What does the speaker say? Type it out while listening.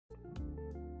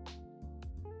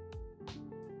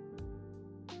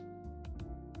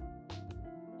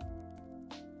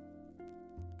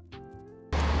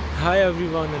Hi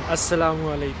everyone and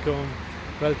Assalamu Alaikum.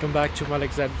 Welcome back to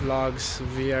malikz vlogs.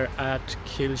 We are at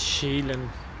Kilsheelan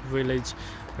Village.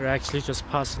 We're actually just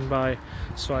passing by,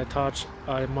 so I thought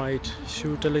I might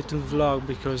shoot a little vlog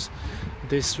because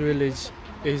this village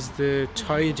is the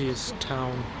tidiest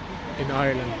town in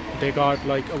Ireland. They got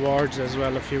like awards as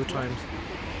well a few times.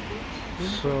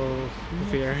 So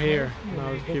we are here. And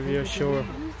I'll give you a show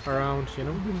around, you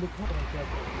know.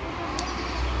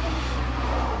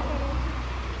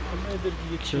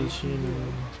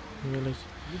 Kilsheelan Village.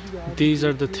 These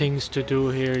are the things to do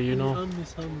here, you know.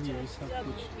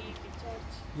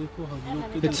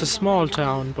 It's a small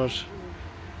town but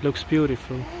looks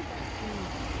beautiful.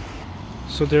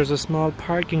 So there's a small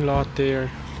parking lot there,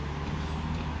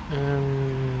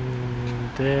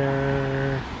 and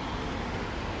there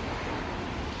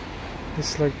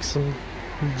it's like some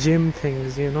gym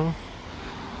things, you know,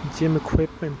 gym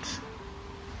equipment.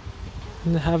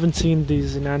 I haven't seen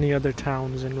these in any other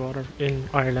towns in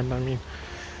Ireland. I mean,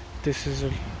 this is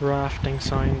a rafting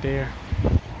sign there.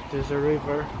 There's a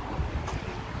river.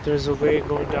 There's a way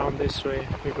going down this way.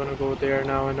 We're gonna go there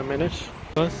now in a minute.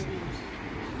 But if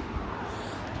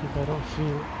I don't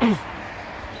feel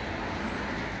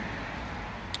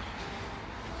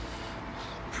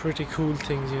pretty cool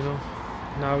things, you know.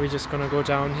 Now we're just gonna go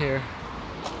down here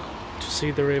to see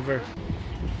the river.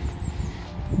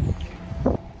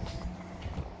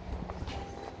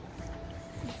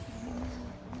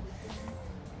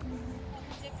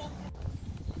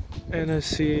 And I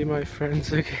see my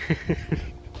friends again.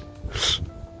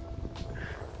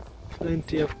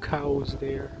 Plenty of cows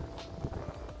there.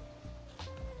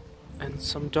 And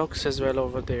some ducks as well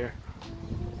over there.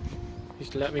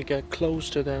 Just let me get close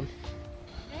to them.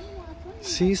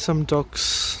 See some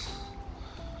ducks.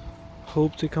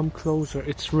 Hope they come closer.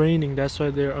 It's raining, that's why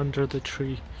they're under the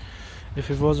tree.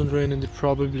 If it wasn't raining, they'd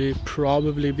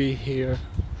probably be here.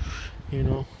 You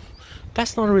know.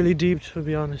 That's not really deep, to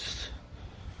be honest.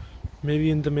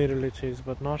 Maybe in the middle it is,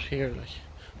 but not here. Like,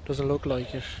 doesn't look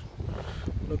like it.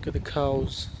 Look at the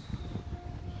cows.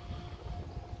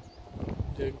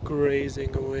 They're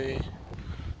grazing away.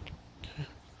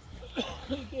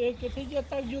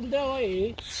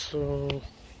 So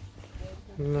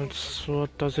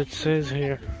what does it says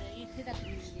here?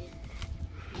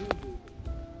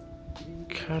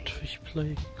 Catfish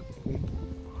plague.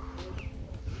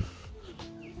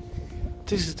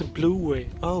 This is the blue way.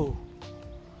 Oh,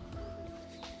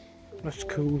 that's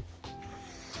cool.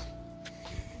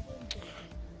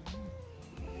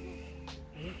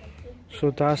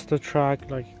 So that's the track,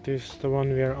 like this, the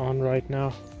one we are on right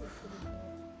now.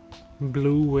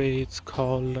 Blue Way it's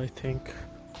called, I think.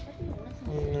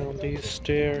 Now these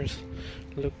stairs,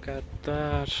 look at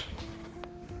that.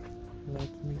 Let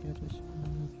me get it.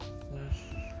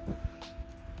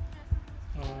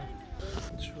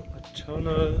 Through a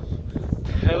tunnel.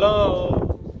 Hello!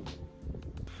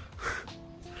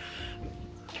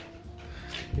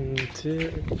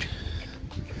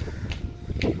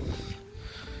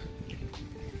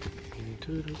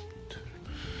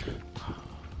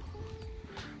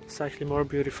 It's actually more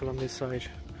beautiful on this side.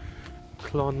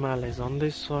 Clonmel is on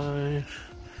this side.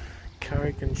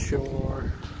 Carrigan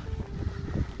Shore.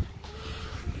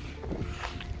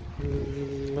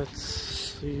 Let's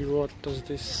see, what does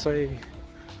this say?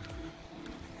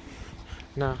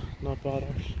 Nah, not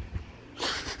bothered.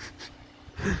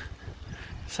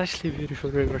 It's actually a beautiful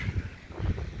river.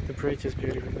 The bridge is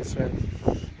beautiful as well.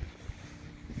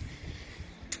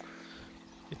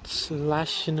 It's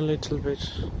lashing a little bit,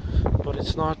 but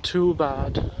it's not too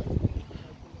bad.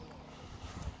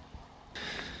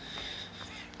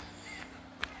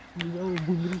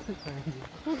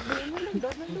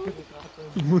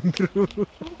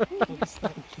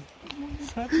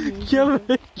 क्या नाम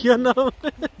है? क्या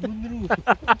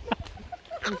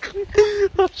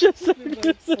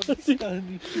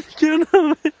नाम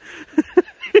है?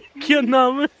 क्या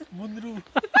नाम है? मुंद्रू.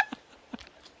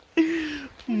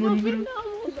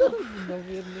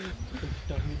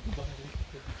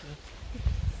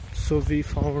 So we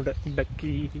found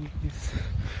duckies,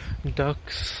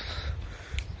 ducks,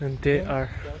 and they are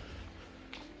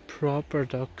proper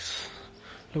ducks.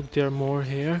 Look, there are more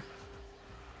here.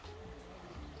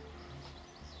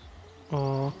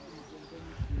 Oh,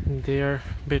 they're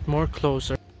a bit more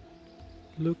closer.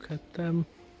 Look at them.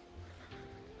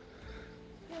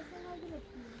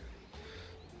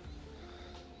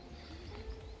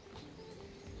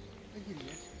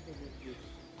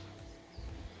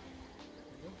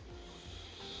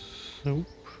 Nope.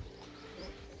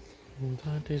 And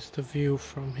that is the view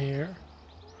from here.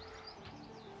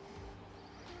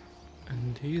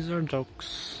 And these are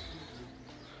ducks.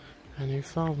 And you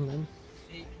found them.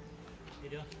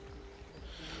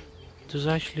 There's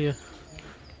actually a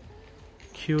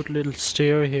cute little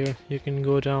stair here you can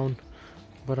go down,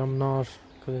 but I'm not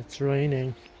because it's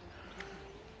raining.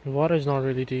 The water's not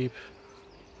really deep.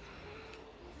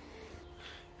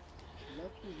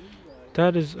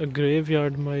 That is a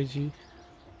graveyard, my G.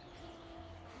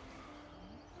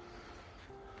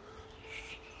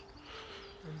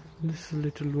 This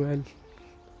little well.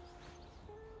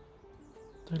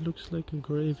 That looks like a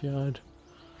graveyard.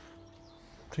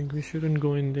 I think we shouldn't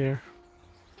go in there.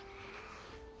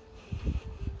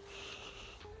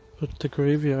 But the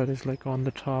graveyard is like on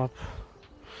the top.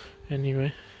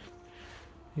 Anyway,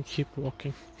 you keep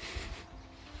walking.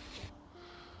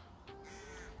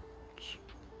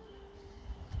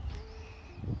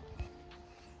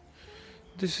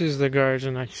 This is the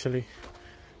garden actually,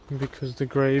 because the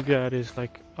graveyard is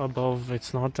like above,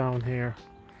 it's not down here.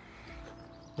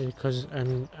 Because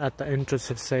and at the entrance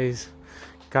it says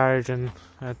garden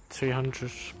at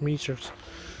 300 meters,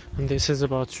 and this is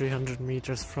about 300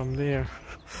 meters from there.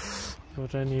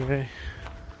 But anyway,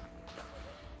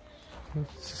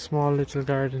 it's a small little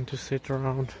garden to sit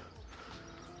around.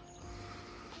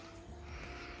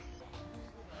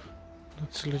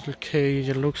 That's a little cage.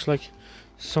 It looks like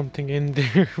something in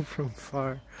there from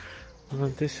far.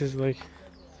 And this is like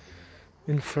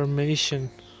information.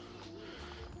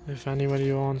 If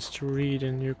anybody wants to read,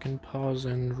 and you can pause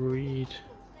and read.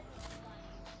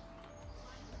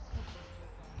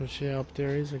 But yeah, up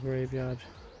there is a graveyard.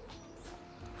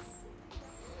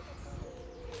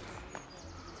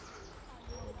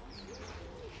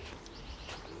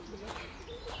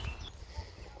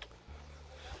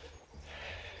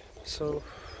 So,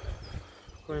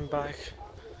 going back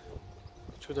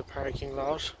to the parking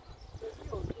lot.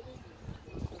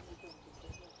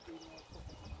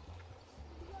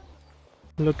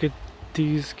 Look at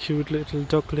these cute little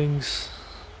ducklings.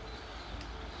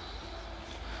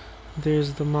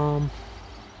 There's the mom.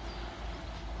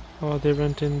 Oh, they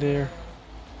went in there.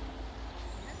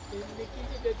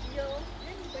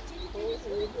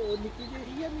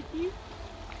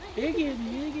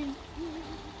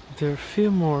 There are a few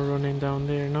more running down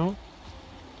there now.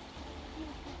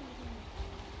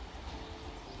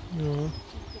 No.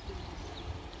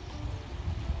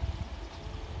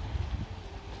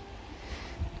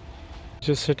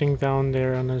 Just sitting down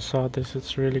there and I saw this,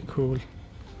 it's really cool.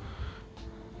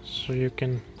 So you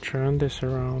can turn this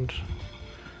around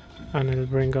and it'll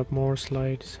bring up more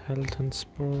slides. Health and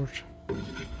sport,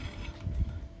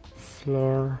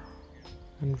 flora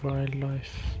and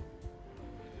wildlife,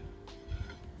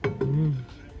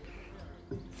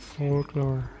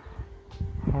 folklore,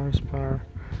 horsepower,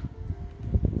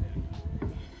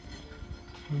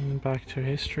 and back to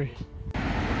history.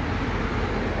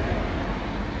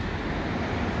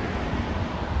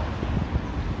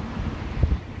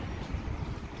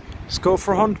 Let's go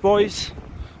for a hunt, boys.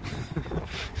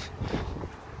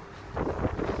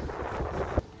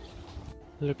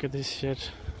 Look at this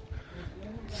shit.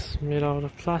 It's made out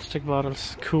of plastic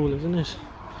bottles. Cool, isn't it?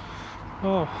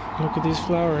 Oh, look at these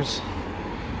flowers.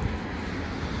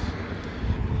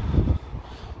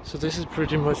 So this is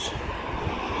pretty much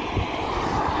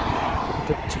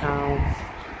the town.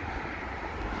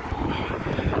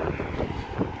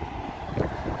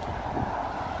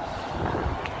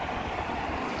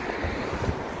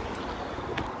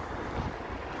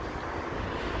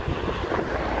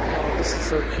 This is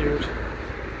so cute.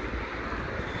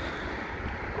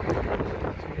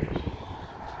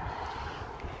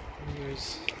 And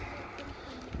there's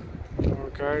more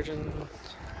garden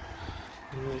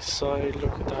on this side.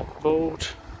 Look at that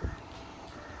boat.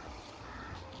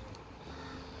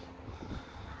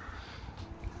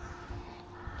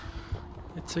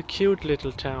 It's a cute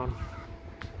little town.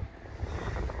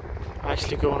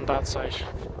 Actually, go on that side.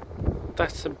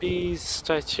 That's a bee's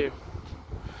statue.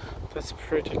 That's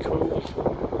pretty cool.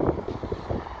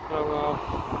 Oh wow.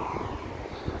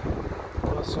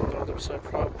 What's on the other side?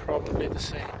 Probably the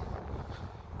same.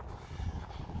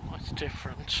 What's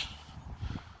different?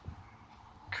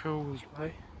 Cool,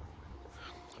 right?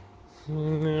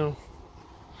 No.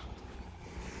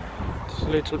 There's a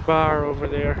little bar over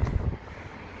there.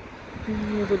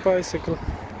 Little bicycle.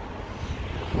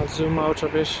 I'll zoom out a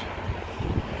bit.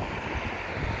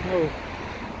 Oh.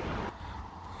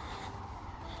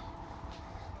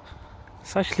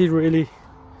 It's actually really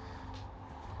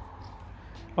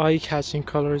eye-catching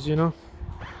colors, you know?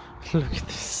 Look at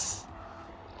this.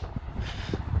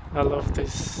 I love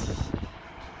this.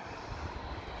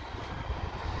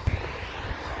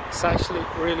 It's actually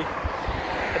really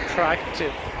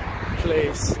attractive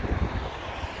place.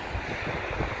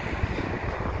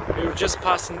 We were just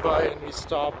passing by and we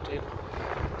stopped in,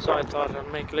 so I thought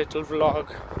I'd make a little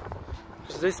vlog,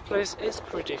 because this place is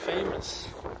pretty famous.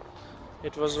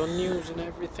 It was on news and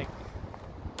everything,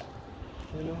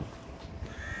 you know.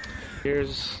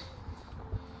 Here's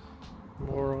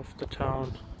more of the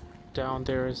town. Down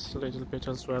there is a little bit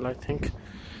as well, I think.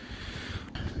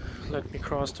 Let me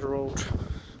cross the road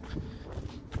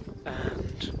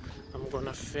and I'm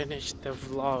gonna finish the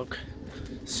vlog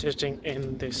sitting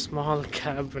in this small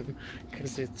cabin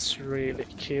because it's really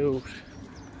cute.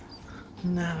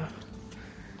 Now,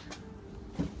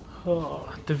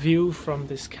 oh, the view from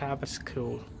this cab is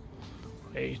cool.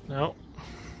 Wait, no,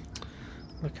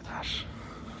 look at that.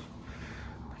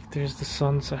 There's the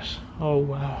sunset. Oh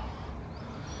wow.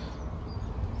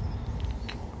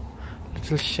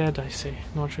 Little shed, I see,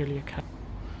 not really a cabin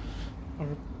or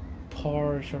a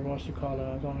porch or what you call it.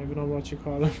 I don't even know what you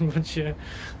call it, but yeah.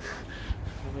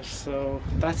 So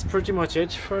that's pretty much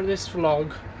it for this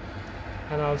vlog,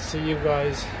 and I'll see you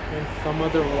guys in some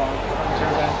other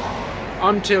vlog.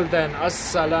 Until then,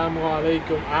 assalamu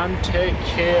alaikum and take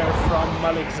care from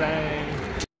Malikz.